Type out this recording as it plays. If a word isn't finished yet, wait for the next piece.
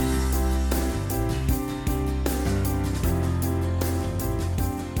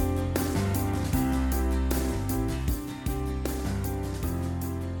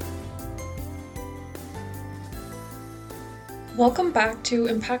Welcome back to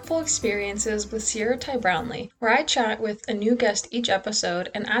Impactful Experiences with Sierra Ty Brownlee, where I chat with a new guest each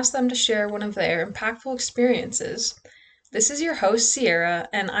episode and ask them to share one of their impactful experiences. This is your host, Sierra,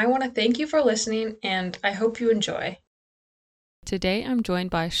 and I want to thank you for listening, and I hope you enjoy. Today I'm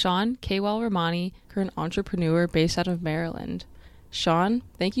joined by Shaun Kewal-Ramani, current entrepreneur based out of Maryland. Shaun,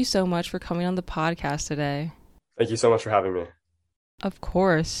 thank you so much for coming on the podcast today. Thank you so much for having me. Of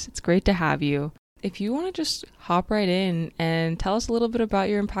course, it's great to have you. If you want to just hop right in and tell us a little bit about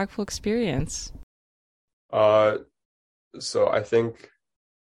your impactful experience. So I think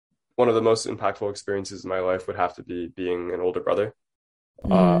one of the most impactful experiences in my life would have to be being an older brother.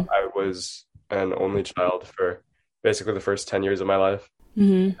 I was an only child for basically the first 10 years of my life.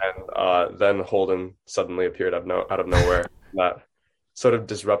 And then Holden suddenly appeared out of nowhere. That sort of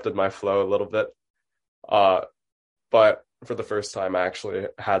disrupted my flow a little bit. But for the first time, I actually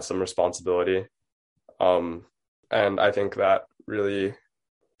had some responsibility. And I think that really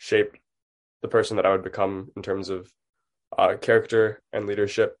shaped the person that I would become in terms of character and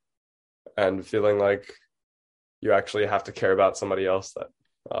leadership, and feeling like you actually have to care about somebody else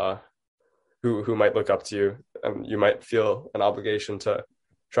that who might look up to you, and you might feel an obligation to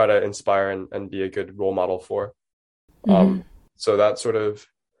try to inspire and be a good role model for. So that sort of,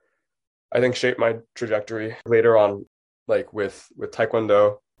 I think, shaped my trajectory later on. Like with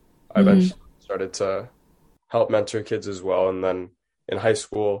Taekwondo, I eventually started to help mentor kids as well. And then in high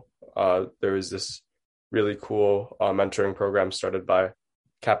school, there was this really cool mentoring program started by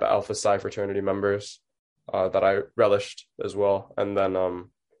Kappa Alpha Psi fraternity members that I relished as well. And then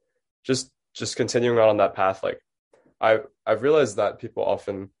just continuing on that path, like I've realized that people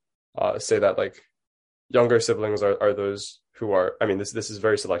often say that like younger siblings are those who are, I mean, this is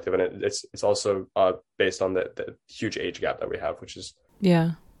very selective, and it's also based on the huge age gap that we have, which is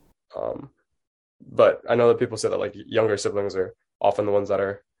but I know that people say that like younger siblings are often the ones that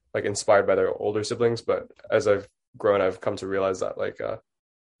are like inspired by their older siblings. But as I've grown, I've come to realize that like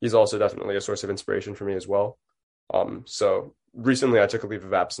he's also definitely a source of inspiration for me as well. So recently I took a leave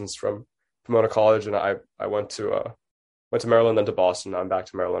of absence from Pomona College, and I went to Maryland, then to Boston. Now I'm back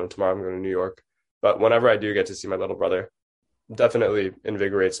to Maryland, and tomorrow I'm going to New York. But whenever I do get to see my little brother, definitely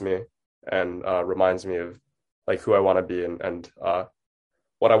invigorates me and reminds me of like who I want to be and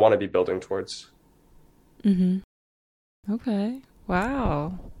what I want to be building towards. Okay.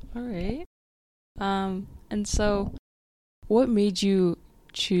 Wow. All right. And so what made you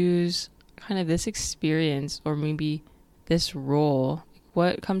choose kind of this experience, or maybe this role?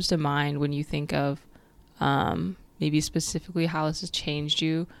 What comes to mind when you think of maybe specifically how this has changed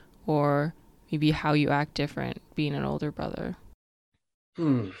you, or maybe how you act different being an older brother?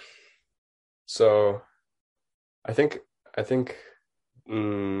 So I think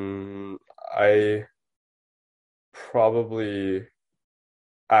I probably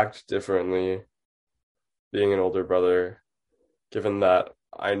act differently being an older brother, given that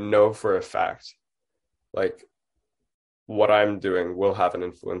I know for a fact like what I'm doing will have an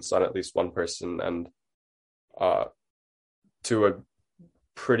influence on at least one person, and to a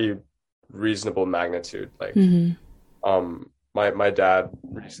pretty reasonable magnitude. Like my dad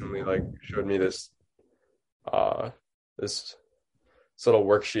recently like showed me this little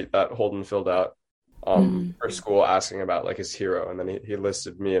worksheet that Holden filled out for school, asking about like his hero, and then he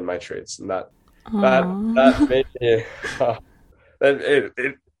listed me and my traits, and that made me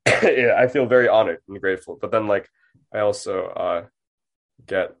yeah, I feel very honored and grateful. But then like I also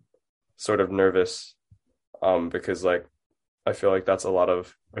get sort of nervous because like I feel like that's a lot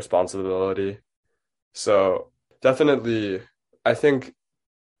of responsibility. So definitely I think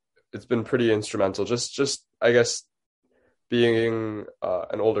it's been pretty instrumental. Just I guess being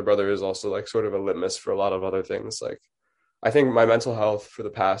an older brother is also like sort of a litmus for a lot of other things. Like I think my mental health for the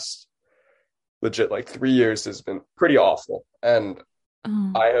past legit like 3 years has been pretty awful, and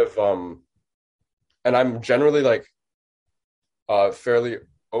I have and I'm generally like fairly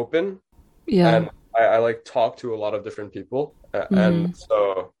open, and I like talk to a lot of different people, and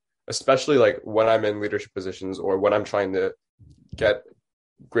so especially like when I'm in leadership positions or when I'm trying to get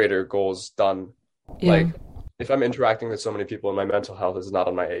greater goals done, like if I'm interacting with so many people and my mental health is not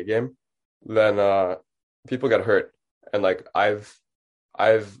on my A game, then people get hurt. And like I've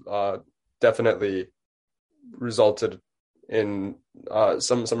definitely resulted in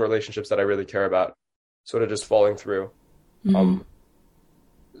some relationships that I really care about sort of just falling through. Not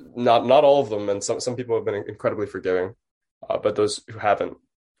all of them, and some people have been incredibly forgiving, but those who haven't,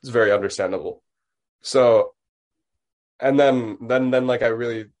 it's very understandable. So, and then like I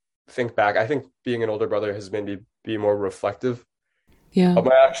really think back, I think being an older brother has made me be more reflective of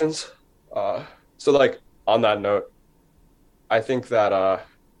my actions. So like on that note, I think that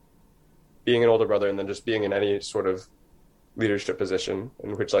being an older brother and then just being in any sort of leadership position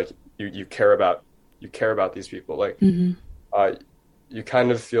in which like you care about these people, like Hmm. uh you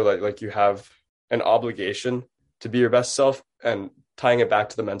kind of feel like you have an obligation to be your best self, and tying it back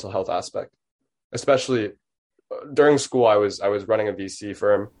to the mental health aspect, especially during school. I was running a VC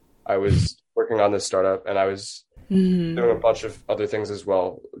firm. I was working on this startup, and I was Hmm. doing a bunch of other things as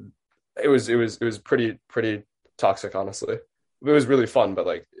well. It was pretty toxic, honestly. It was really fun, but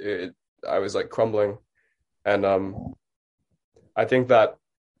I was like crumbling. And I think that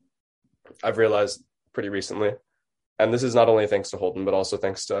I've realized pretty recently, and this is not only thanks to Holden, but also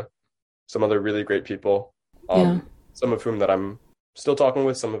thanks to some other really great people, Yeah. some of whom that I'm still talking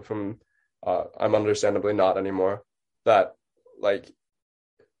with, some of whom I'm understandably not anymore. That like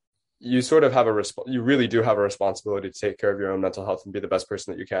you sort of have you really do have a responsibility to take care of your own mental health and be the best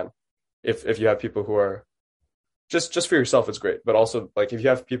person that you can. If you have people who are just for yourself, it's great. But also like if you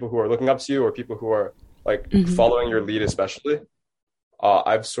have people who are looking up to you, or people who are like Hmm. following your lead, especially,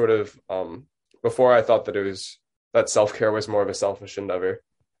 I've sort of before I thought that it was that self care was more of a selfish endeavor,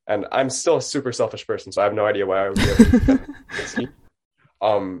 and I'm still a super selfish person, so I have no idea why I would be able to defend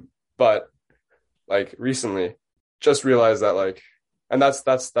it. But like recently, just realized that like, and that's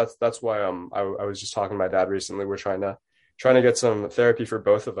why I was just talking to my dad recently. We're trying to get some therapy for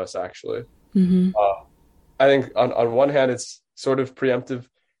both of us actually. Hmm. Uh, I think on one hand it's sort of preemptive.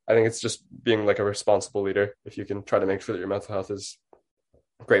 I think it's just being like a responsible leader if you can try to make sure that your mental health is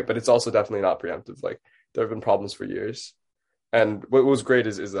great, but it's also definitely not preemptive. Like there have been problems for years. And what was great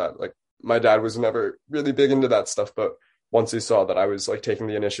is that like my dad was never really big into that stuff, but once he saw that I was like taking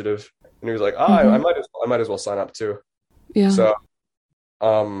the initiative, and he was like, I Hmm. might as well sign up too. Yeah. So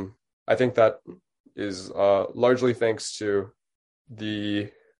I think that is largely thanks to the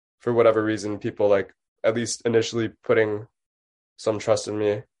for whatever reason people like at least initially putting some trust in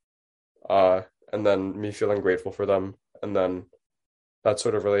me, uh and then me feeling grateful for them, and then that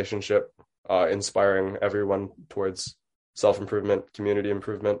sort of relationship inspiring everyone towards self improvement, community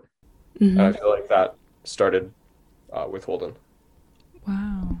improvement. And I Hmm. feel like that started with Holden.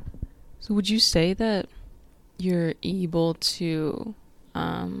 Wow. So would you say that you're able to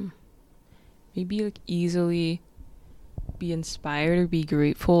um maybe like easily be inspired or be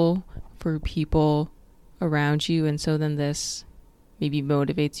grateful for people around you, and so then this maybe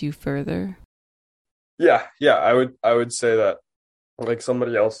motivates you further? Yeah, I would say that. Like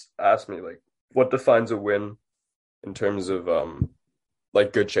somebody else asked me like what defines a win in terms of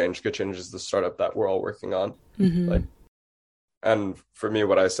like Goodchange. Goodchange is the startup that we're all working on. Hmm. Like, and for me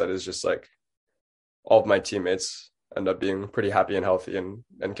what I said is just like all of my teammates end up being pretty happy and healthy and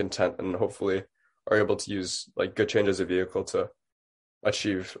content, and hopefully are able to use like Goodchange as a vehicle to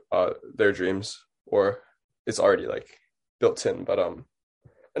achieve their dreams, or it's already like built in. But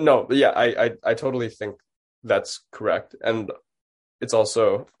no, but yeah, I totally think that's correct. And it's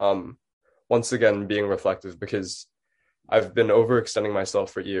also once again being reflective, because I've been overextending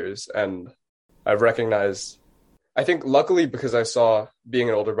myself for years, and I've recognized, I think luckily because I saw being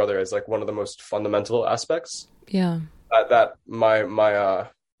an older brother as like one of the most fundamental aspects, Yeah. that my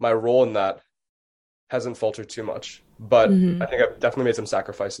role in that hasn't faltered too much. But Hmm. I think I've definitely made some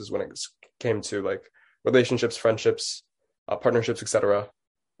sacrifices when it came to like relationships, friendships, partnerships, etc.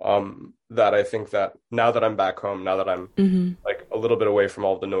 That I think that now that I'm back home, now that I'm Hmm. like a little bit away from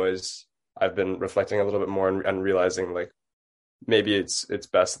all the noise, I've been reflecting a little bit more, and realizing like maybe it's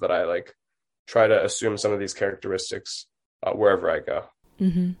best that I like try to assume some of these characteristics wherever I go.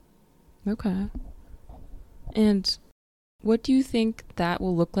 Hmm. Okay. And what do you think that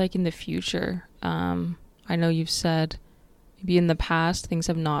will look like in the future? I know you've said maybe in the past things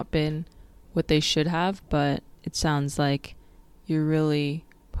have not been what they should have, but it sounds like you're really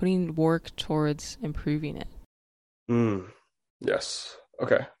putting work towards improving it. Mm, yes.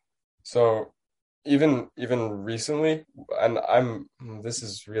 Okay. So even recently, and this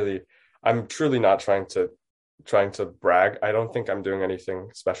is really, I'm truly not trying to brag. I don't think I'm doing anything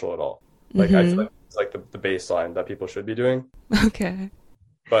special at all. Like I feel Mm-hmm. like it's like the baseline that people should be doing. Okay.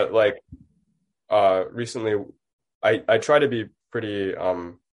 But like recently I try to be pretty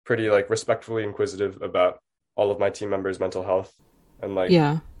like respectfully inquisitive about all of my team members' mental health, and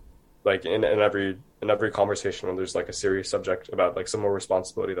Yeah. like in every conversation when there's like a serious subject about like some more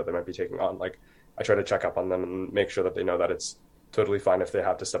responsibility that they might be taking on, like I try to check up on them and make sure that they know that it's totally fine if they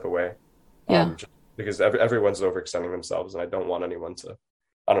have to step away, Yeah. just because everyone's overextending themselves, and I don't want anyone to,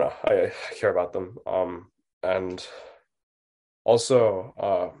 I don't know, I care about them. And also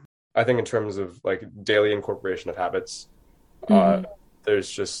I think in terms of like daily incorporation of habits, uh Mm-hmm.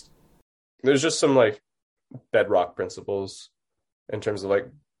 there's just some like bedrock principles in terms of like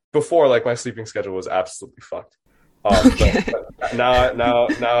before, like my sleeping schedule was absolutely fucked. Okay. But now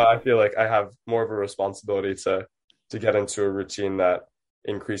I feel like I have more of a responsibility to get into a routine that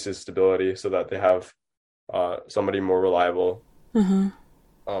increases stability so that they have somebody more reliable Uh-huh.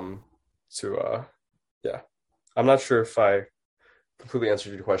 um to yeah. I'm not sure if I completely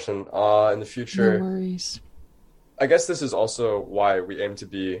answered your question. In the No future, worries. I guess this is also why we aim to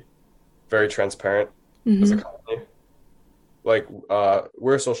be very transparent as a Mm-hmm. company. Like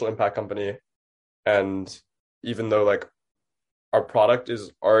we're a social impact company, and even though like our product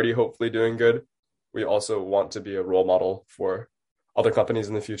is already hopefully doing good, we also want to be a role model for other companies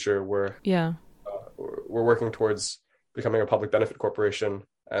in the future. Yeah. We're working towards becoming a public benefit corporation,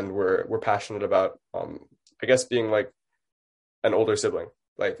 and we're passionate about I guess being like an older sibling,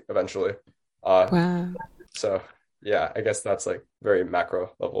 like eventually. Uh, Wow. so yeah, I guess that's like very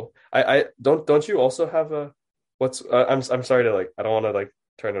macro level. I don't you also have a what's I'm sorry to like I don't want to like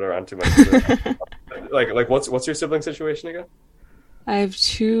turn it around too much. Like what's your sibling situation again? I have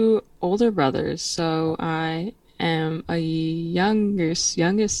two older brothers, so I am a youngest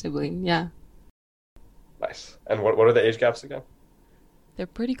sibling. Yeah. Nice. And what are the age gaps again? They're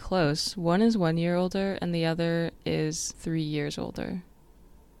pretty close. One is 1 year older and the other is 3 years older.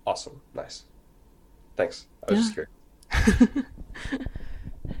 Awesome. Nice. Thanks. I was Yeah. just curious.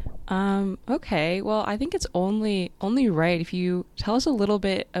 Okay. Well, I think it's only right if you tell us a little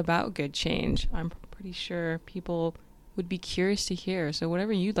bit about Good Change. I'm pretty sure people would be curious to hear. So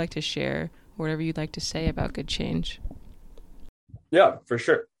whatever you'd like to share, whatever you'd like to say about Good Change. Yeah, for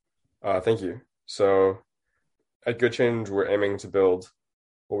sure. Thank you. So at Goodchange, we're aiming to build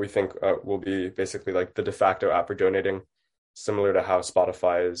what we think will be basically like the de facto app for donating, similar to how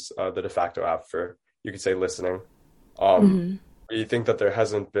Spotify is the de facto app for, you could say, listening. Um, Mm-hmm. we think that there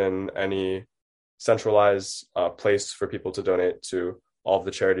hasn't been any centralized place for people to donate to all of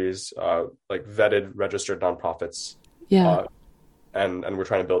the charities, like vetted, registered nonprofits, Yeah. uh, and we're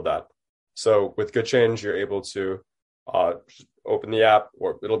trying to build that. So with Good Change, you're able to open the app,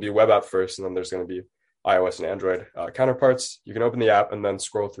 or it'll be a web app first, and then there's going to be iOS and Android counterparts. You can open the app and then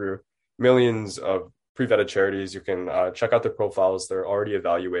scroll through millions of pre-vetted charities. You can check out their profiles; they're already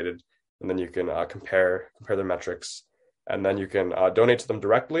evaluated, and then you can compare their metrics, and then you can donate to them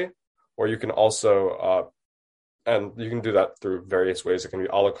directly, or you can also and you can do that through various ways. It can be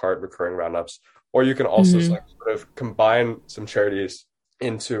a la carte, recurring roundups, or you can also Mm-hmm. like sort of combine some charities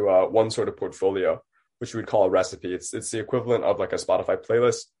into one sort of portfolio, which we would call a recipe. It's the equivalent of like a Spotify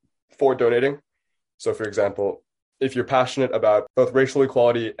playlist for donating. So, for example, if you're passionate about both racial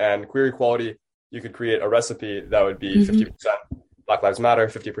equality and queer equality, you could create a recipe that would be Mm-hmm. 50% Black Lives Matter,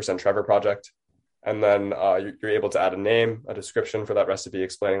 50% Trevor Project. And then you're able to add a name, a description for that recipe,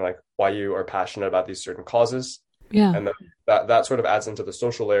 explaining like why you are passionate about these certain causes. Yeah. And then that sort of adds into the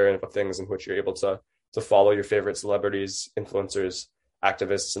social layer of things in which you're able to follow your favorite celebrities, influencers,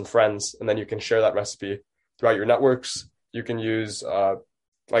 activists, and friends. And then you can share that recipe throughout your networks. You can use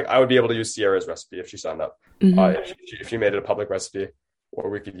like I would be able to use Sierra's recipe if she signed up. Mm-hmm. If you made it a public recipe, or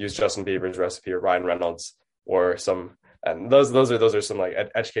we could use Justin Bieber's recipe or Ryan Reynolds or some. And those are some like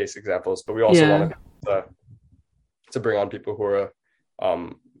edge case examples. But we also Yeah. want to bring on people who are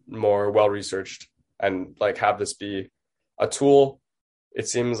more well researched and like have this be a tool. It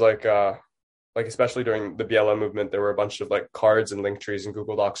seems like especially during the BLM movement, there were a bunch of like cards and link trees and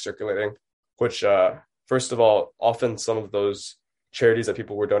Google Docs circulating, which first of all, often some of those charities that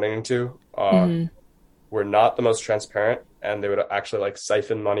people were donating to Mm-hmm. were not the most transparent, and they would actually like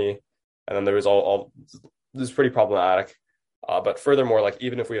siphon money, and then there was all this is pretty problematic. But furthermore, like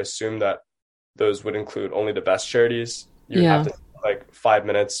even if we assume that those would include only the best charities, you would have Yeah. to like 5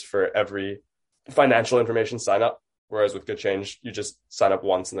 minutes for every financial information sign up. Whereas with Good Change, you just sign up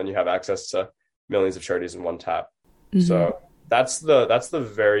once and then you have access to millions of charities in one tap. Mm-hmm. So that's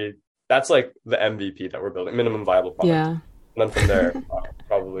like the MVP that we're building, minimum viable product. Yeah. And then from there,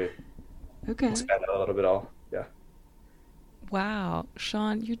 probably Okay. expand it a little bit. Yeah. Wow,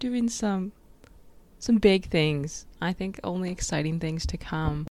 Shaun, you're doing some big things. I think only exciting things to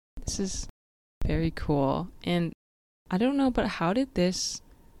come. This is very cool. And I don't know, but how did this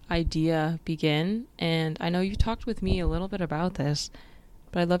idea begin? And I know you talked with me a little bit about this,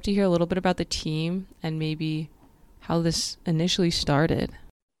 but I'd love to hear a little bit about the team and maybe how this initially started.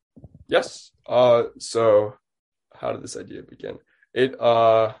 Yes. So how did this idea begin? It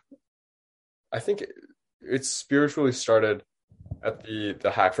I think it spiritually started at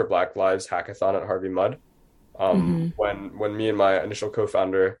the Hack for Black Lives hackathon at Harvey Mudd. Mm-hmm. When me and my initial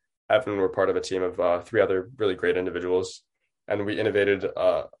co-founder Evan were part of a team of three other really great individuals, and we innovated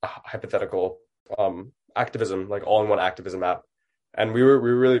a hypothetical activism, like all-in-one activism app And we were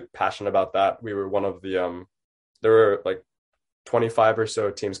really passionate about that. We were one of the there were like 25 or so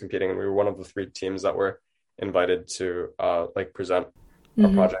teams competing, and we were one of the 3 teams that were invited to like present our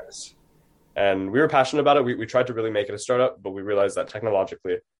Mm-hmm. projects. And we were passionate about it. We tried to really make it a startup, but we realized that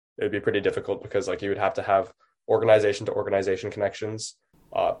technologically it would be pretty difficult because like you would have to have organization to organization connections,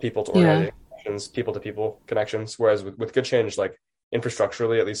 people to Yeah. organization connections, people to people connections. Whereas with Goodchange, like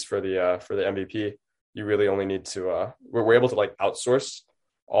infrastructurally, at least for the MVP, you really only need to we're able to like outsource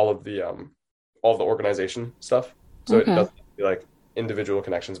all of the organization stuff. So it Okay. doesn't be like individual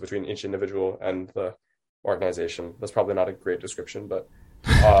connections between each individual and the organization. That's probably not a great description, but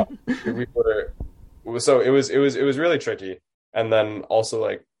uh, we were so it was really tricky. And then also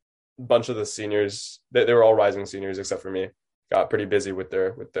like a bunch of the seniors, they were all rising seniors except for me, got pretty busy with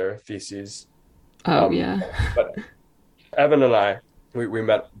their theses. Oh, Um, yeah. but Evan and I, we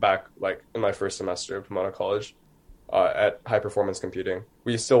met back like in my first semester of Pomona College at high performance computing.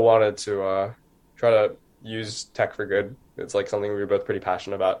 We still wanted to try to use tech for good. It's like something we were both pretty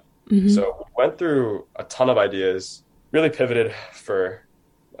passionate about. Mm-hmm. So we went through a ton of ideas, really pivoted for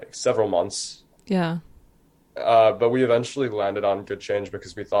like several months. Yeah. But we eventually landed on Goodchange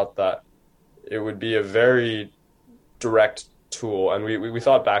because we thought that it would be a very direct tool. And we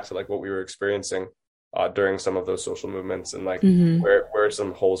thought back to like what we were experiencing during some of those social movements and like Mm-hmm. where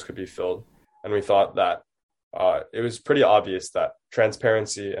some holes could be filled. And we thought that it was pretty obvious that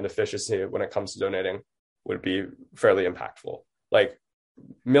transparency and efficiency when it comes to donating would be fairly impactful. Like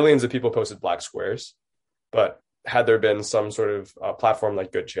millions of people posted black squares, but had there been some sort of platform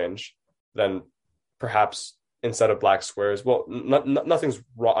like Goodchange, then perhaps instead of black squares, well, nothing's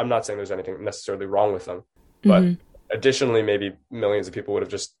wrong. I'm not saying there's anything necessarily wrong with them, but Mm-hmm. additionally, maybe millions of people would have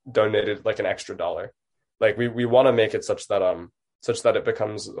just donated like an extra dollar. Like we want to make it such that it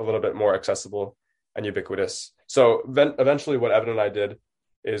becomes a little bit more accessible and ubiquitous. So eventually, what Evan and I did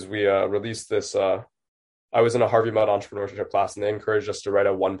is we released this. I was in a Harvey Mudd entrepreneurship class, and they encouraged us to write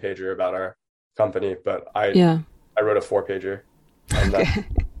a 1-pager about our company, but Yeah. I wrote a 4-pager, and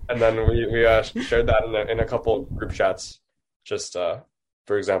then Okay. we shared that in a couple group chats, just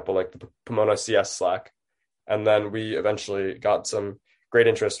for example, like the Pomona CS Slack, and then we eventually got some great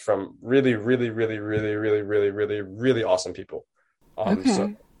interest from really, really, really, really, really, really, really, really awesome people. So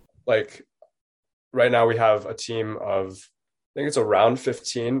Okay. like right now we have a team of I think it's around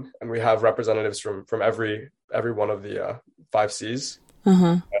 15, and we have representatives from every one of the 5 Cs.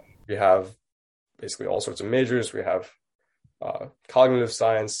 Uh-huh. We have basically all sorts of majors. We have cognitive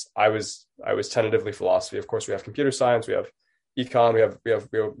science. I was tentatively philosophy. Of course, we have computer science. We have econ. We have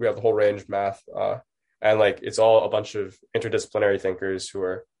the whole range of math. And like it's all a bunch of interdisciplinary thinkers who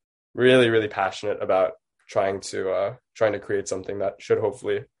are really really passionate about trying to create something that should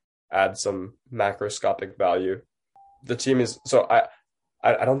hopefully add some macroscopic value. The team is so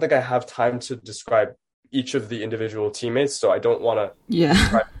I don't think I have time to describe each of the individual teammates, so I don't want to Yeah.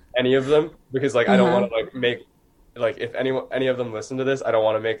 describe any of them because like I don't Uh-huh. want to like make like if any of them listen to this, I don't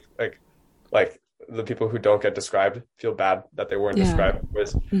want to make like the people who don't get described feel bad that they weren't Yeah. described.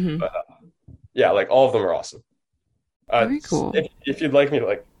 Mm-hmm. But yeah, like all of them are awesome. Very cool. If you'd like me to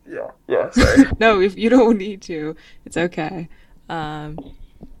like yeah sorry. No, if you don't need to, it's okay. Um,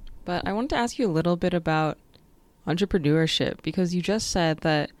 but I wanted to ask you a little bit about entrepreneurship because you just said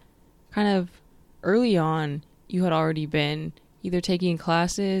that kind of early on you had already been either taking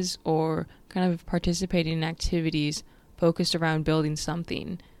classes or kind of participating in activities focused around building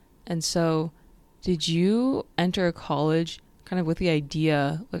something. And so, did you enter college kind of with the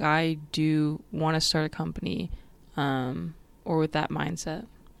idea, like, I do want to start a company, or with that mindset?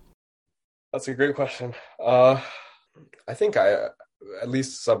 That's a great question. I think I at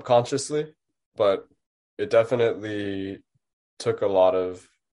least subconsciously, but it definitely took a lot of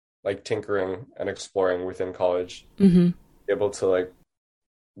like tinkering and exploring within college, Mm-hmm. able to like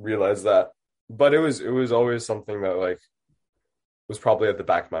realize that. But it was always something that like was probably at the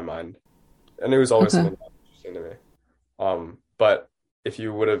back of my mind, and it was always Okay. something that was interesting to me. But if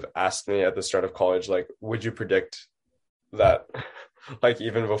you would have asked me at the start of college, like, would you predict that, like,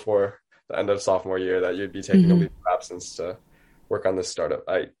 even before the end of sophomore year, that you'd be taking a Mm-hmm. leave of absence to work on this startup?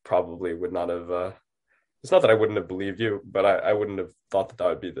 I probably would not have. It's not that I wouldn't have believed you, but I wouldn't have thought that that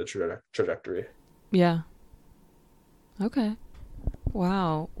would be the trajectory. Yeah. Okay.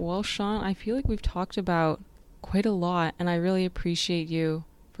 Wow. Well, Shaun, I feel like we've talked about quite a lot, and I really appreciate you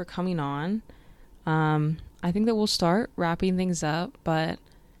for coming on. I think that we'll start wrapping things up, but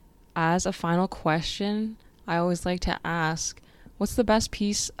as a final question, I always like to ask, what's the best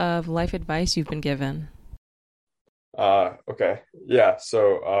piece of life advice you've been given? Okay. Yeah.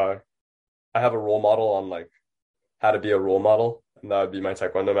 So I have a role model on like how to be a role model, and that would be my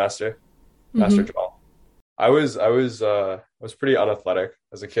Taekwondo master, Master Mm-hmm. John. I was pretty unathletic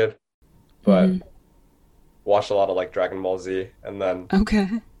as a kid, but Mm-hmm. watched a lot of like Dragon Ball Z, and then Okay.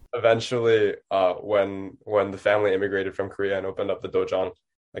 eventually, when the family immigrated from Korea and opened up the dojo,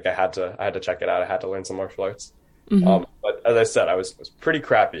 like I had to check it out. I had to learn some martial arts. Mm-hmm. But as I said, I was pretty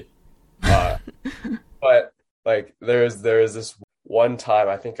crappy. Uh, but like there is this one time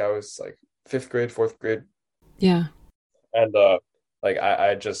I think I was like fifth grade, fourth grade, Yeah. and like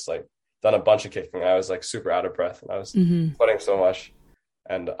I just like done a bunch of kicking. I was like super out of breath, and I was Mm-hmm. sweating so much,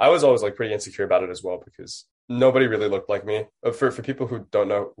 and I was always like pretty insecure about it as well because nobody really looked like me. For people who don't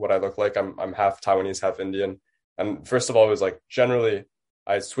know what I look like, I'm half Taiwanese, half Indian, and first of all, it was like generally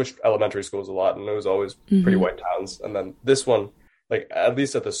I switched elementary schools a lot, and it was always pretty Mm-hmm. white towns, and then this one. Like at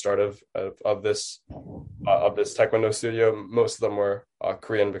least at the start of this taekwondo studio, most of them were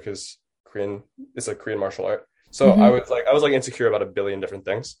Korean because Korean is a Korean martial art. So Mm-hmm. I was like insecure about a billion different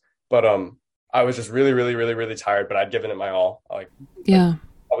things, but I was just really really really really tired. But I'd given it my all. Like Yeah.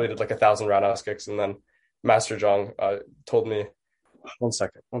 probably did like 1,000 roundhouse kicks, and then Master Jong told me, one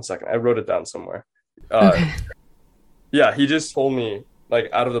second, I wrote it down somewhere. Uh, Okay. yeah, he just told me like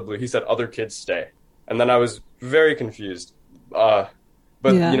out of the blue. He said other kids stay, and then I was very confused. Uh,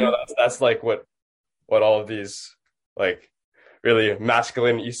 but you Yeah. know that's like what all of these like really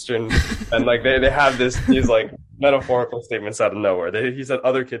masculine Eastern and like they have these like metaphorical statements out of nowhere. He said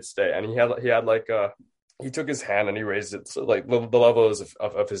other kids stay, and he had like he took his hand and he raised it so like the level is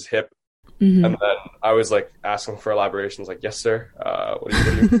of his hip, Mm-hmm. and then I was like asking for elaborations, like yes sir, what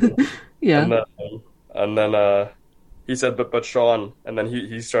are you Yeah. and then he said but Sean, and then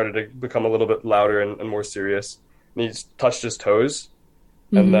he started to become a little bit louder and more serious, and he touched his toes,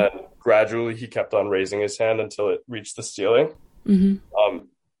 and Mm-hmm. then gradually he kept on raising his hand until it reached the ceiling. Mm-hmm.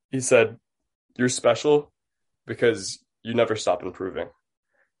 He said, "You're special because you never stop improving."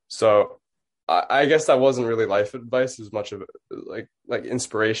 So I guess that wasn't really life advice as much of like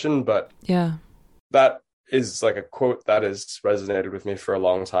inspiration, but Yeah. that is like a quote that has resonated with me for a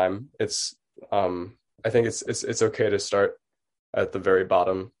long time. It's I think it's okay to start at the very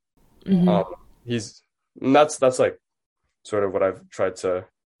bottom. Mm-hmm. Um, he's and that's like sort of what I've tried to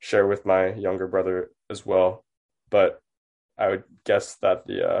share with my younger brother as well. But I would guess that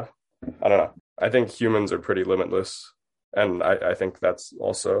I don't know. I think humans are pretty limitless, and I think that's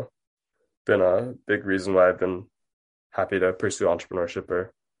also been a big reason why I've been happy to pursue entrepreneurship or a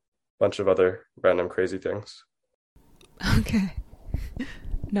bunch of other random crazy things. Okay.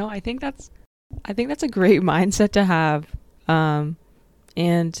 No, I think that's a great mindset to have.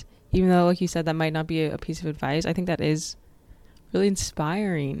 And even though, like you said, that might not be a piece of advice, I think that is really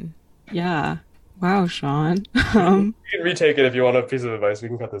inspiring. Yeah. Wow, Sean. You can retake it if you want a piece of advice. We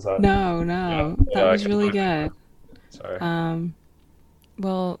can cut this out. No, Yeah, no, that yeah, I was can. really good. Sorry.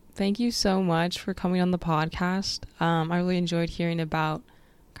 Well, thank you so much for coming on the podcast. I really enjoyed hearing about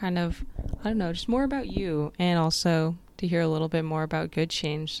kind of, I don't know, just more about you and also to hear a little bit more about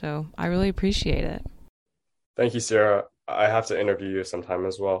Goodchange. So I really appreciate it. Thank you, Sarah. I have to interview you sometime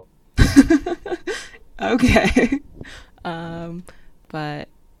as well. Okay. Um, but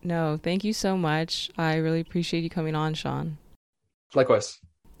no, thank you so much. I really appreciate you coming on, Shaun. Likewise.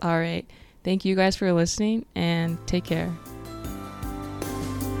 All right. Thank you guys for listening and take care.